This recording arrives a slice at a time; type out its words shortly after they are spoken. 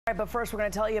But first, we're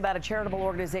going to tell you about a charitable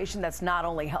organization that's not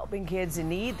only helping kids in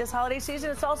need this holiday season,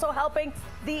 it's also helping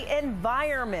the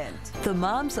environment. The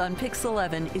Moms on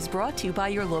PIX-11 is brought to you by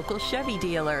your local Chevy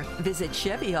dealer. Visit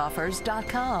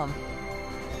ChevyOffers.com.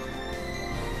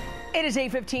 It is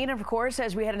 8:15, and of course,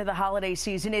 as we head into the holiday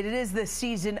season, it is the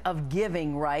season of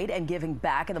giving, right? And giving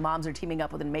back. And the moms are teaming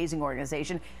up with an amazing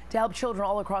organization to help children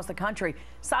all across the country.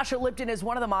 Sasha Lipton is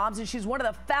one of the moms, and she's one of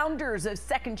the founders of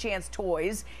Second Chance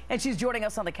Toys. And she's joining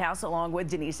us on the couch along with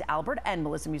Denise Albert and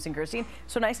Melissa Musin-Gerstein.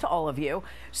 So nice to all of you.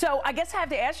 So I guess I have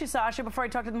to ask you, Sasha, before I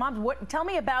talk to the moms, tell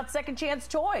me about Second Chance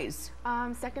Toys.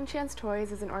 Second Chance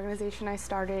Toys is an organization I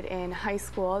started in high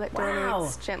school that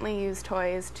donates gently used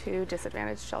toys to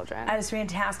disadvantaged children. That is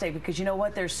fantastic, because you know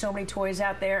what? There's so many toys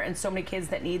out there and so many kids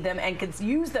that need them and could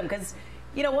use them, because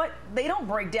you know what? They don't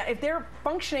break down. If they're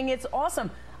functioning, it's awesome.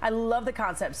 I love the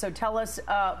concept. So tell us,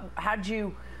 how'd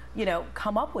you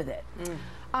come up with it?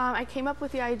 I came up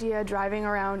with the idea driving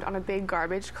around on a big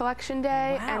garbage collection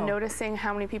day and noticing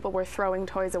how many people were throwing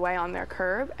toys away on their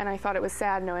curb, and I thought it was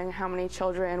sad knowing how many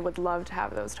children would love to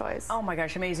have those toys. Oh my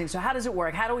gosh, amazing. So how does it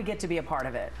work? How do we get to be a part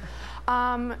of it?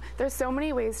 There's so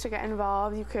many ways to get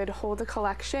involved. You could hold a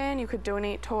collection, you could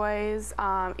donate toys,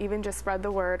 even just spread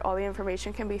the word. All the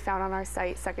information can be found on our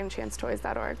site,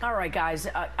 secondchancetoys.org. All right, guys,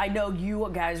 I know you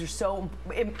guys are so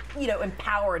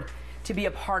empowered to be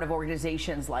a part of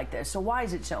organizations like this. So why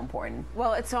is it so important?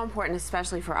 Well, it's so important,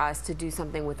 especially for us, to do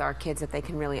something with our kids that they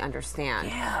can really understand.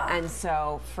 Yeah. And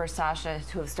so for Sasha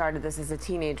to have started this as a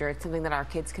teenager, it's something that our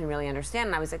kids can really understand.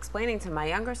 And I was explaining to my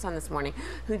younger son this morning,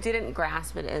 who didn't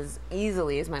grasp it as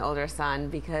easily as my older son,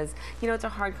 because, it's a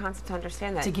hard concept to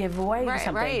understand that. To give away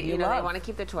something Right, you love. love. They want to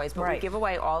keep the toys, but we give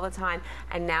away all the time.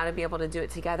 And now to be able to do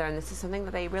it together, and this is something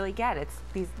that they really get. It's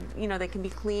these, they can be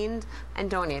cleaned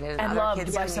and donated. And other loved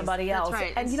kids by somebody else. That's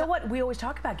right. And you know what? We always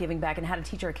talk about giving back and how to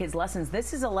teach our kids lessons.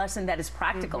 This is a lesson that is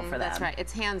practical for them. That's right.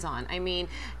 It's hands-on. I mean,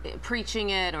 preaching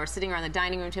it or sitting around the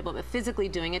dining room table, but physically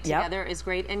doing it together is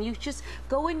great. And you just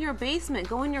go in your basement,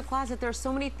 go in your closet. There are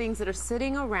so many things that are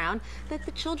sitting around that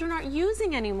the children aren't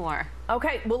using anymore.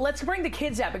 Okay, well, let's bring the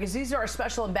kids out, because these are our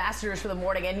special ambassadors for the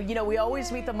morning. And, we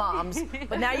always meet the moms,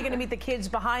 but now you're going to meet the kids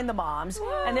behind the moms,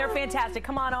 and they're fantastic.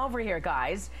 Come on over here,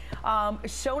 guys.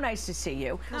 So nice to see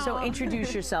you. So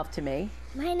introduce yourself to me.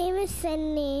 My name is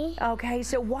Sydney. Okay,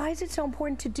 so why is it so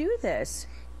important to do this?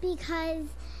 Because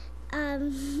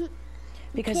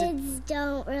kids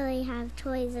don't really have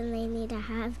toys, and they need to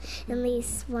have at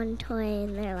least one toy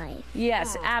in their life.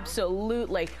 Yes,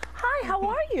 absolutely. Hi, how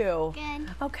are you? Good.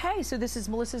 Okay, so this is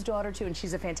Melissa's daughter, too, and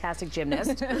she's a fantastic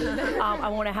gymnast. I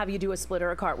want to have you do a split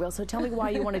or a cartwheel, so tell me why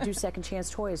you want to do Second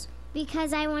Chance Toys.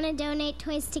 Because I want to donate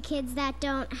toys to kids that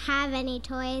don't have any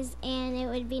toys, and it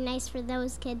would be nice for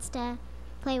those kids to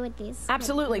play with these.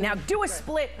 Absolutely. Now do a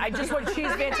split. She's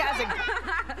fantastic.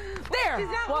 There.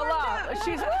 Voila.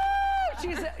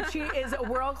 She is a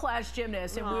world-class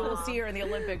gymnast, and we will see her in the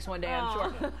Olympics one day, I'm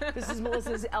sure. This is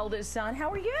Melissa's eldest son. How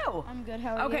are you? I'm good.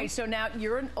 How are you? Okay, so now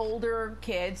you're an older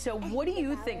kid. So what do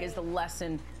you think is the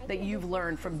lesson that you've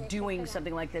learned from doing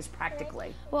something like this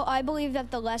practically? Well, I believe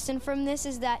that the lesson from this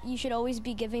is that you should always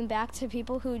be giving back to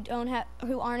people who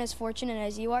aren't as fortunate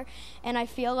as you are, and I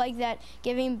feel like that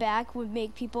giving back would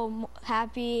make people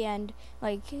happy, and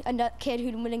like a kid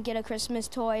who wouldn't get a Christmas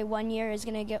toy one year is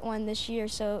going to get one this year,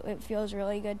 so it feels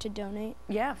really good to donate.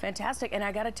 Yeah, fantastic. And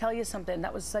I got to tell you something.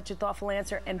 That was such a thoughtful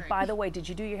answer. And by the way, did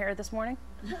you do your hair this morning?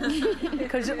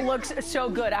 Because it looks so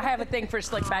good. I have a thing for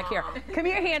slick back here. Come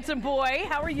here, handsome boy.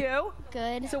 How are you?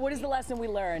 Good. So what is the lesson we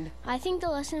learned? I think the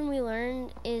lesson we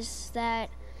learned is that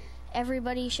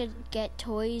everybody should get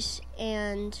toys,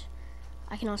 and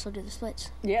I can also do the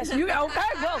splits. Yes, you, okay,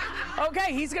 well,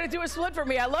 okay, he's going to do a split for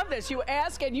me. I love this. You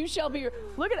ask and you shall be,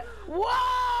 look at it.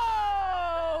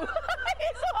 Whoa!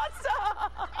 He's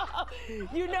awesome!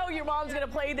 You know your mom's going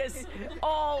to play this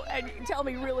all, and tell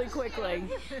me really quickly.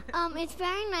 It's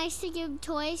very nice to give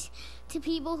toys to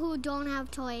people who don't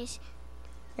have toys.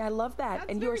 Yeah, I love that.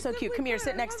 And you're so cute. Come here,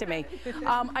 sit next to me.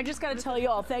 I just got to tell you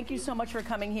all, thank you so much for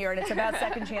coming here. And it's about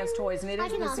Second Chance Toys, and it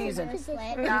is the season. You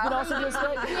can also do a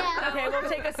split? Yeah. Okay, well,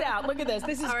 take us out. Look at this.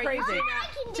 This is crazy.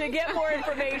 To get more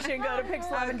information, go to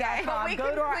PIX-11.com.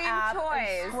 Go to our app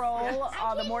and scroll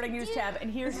on the Morning News tab. And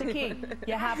here's the key.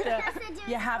 You have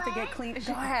to get clean.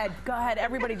 Go ahead.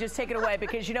 Everybody just take it away,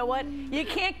 because you know what? You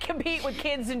can't compete with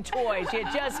kids and toys. You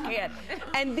just can't.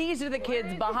 And these are the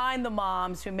kids behind the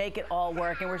moms who make it all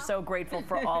work. And we're so grateful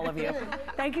for all of you.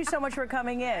 Thank you so much for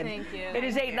coming in. Thank you. It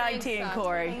is 8:19,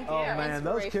 Corey. Oh, man,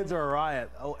 those kids are a riot.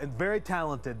 Oh, and very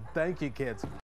talented. Thank you, kids.